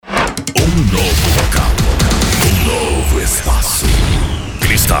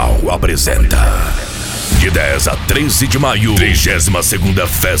apresenta de 10 a 13 de maio, 32ª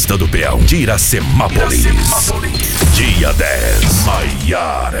Festa do Peão de Iracemápolis. Dia 10,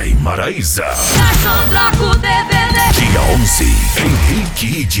 Maiara e Maraísa. Dia 11,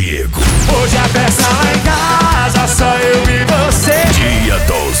 Henrique e Diego. Hoje a festa lá em casa, só eu e você. Dia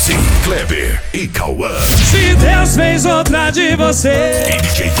 12, Kleber e Cauã. Se Deus fez outra de você. E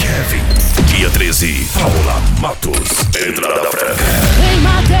DJ Kevin. Dia 13, Paula Matos. Entrada franca. Em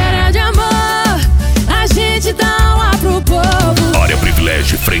matéria de amor, a gente dá um ar pro povo. Área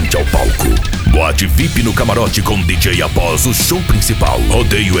privilégio frente ao palco. Boate VIP no camarote com DJ após o show principal.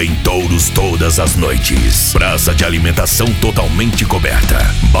 Rodeio em touros todas as noites. Praça de alimentação totalmente coberta.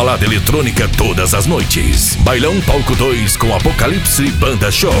 Balada eletrônica todas as noites. Bailão Palco 2 com Apocalipse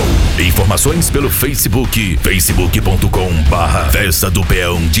Banda Show. Informações pelo Facebook, facebook.com/Festa do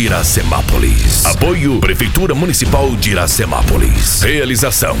Peão de Iracemápolis. Apoio Prefeitura Municipal de Iracemápolis.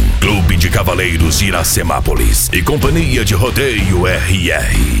 Realização Clube de Cavaleiros de Iracemápolis e Companhia de Rodeio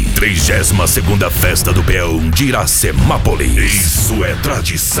RR. 32ª Festa do Peão de Iracemápolis. Isso é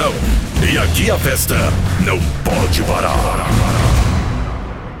tradição. E aqui a festa não pode parar.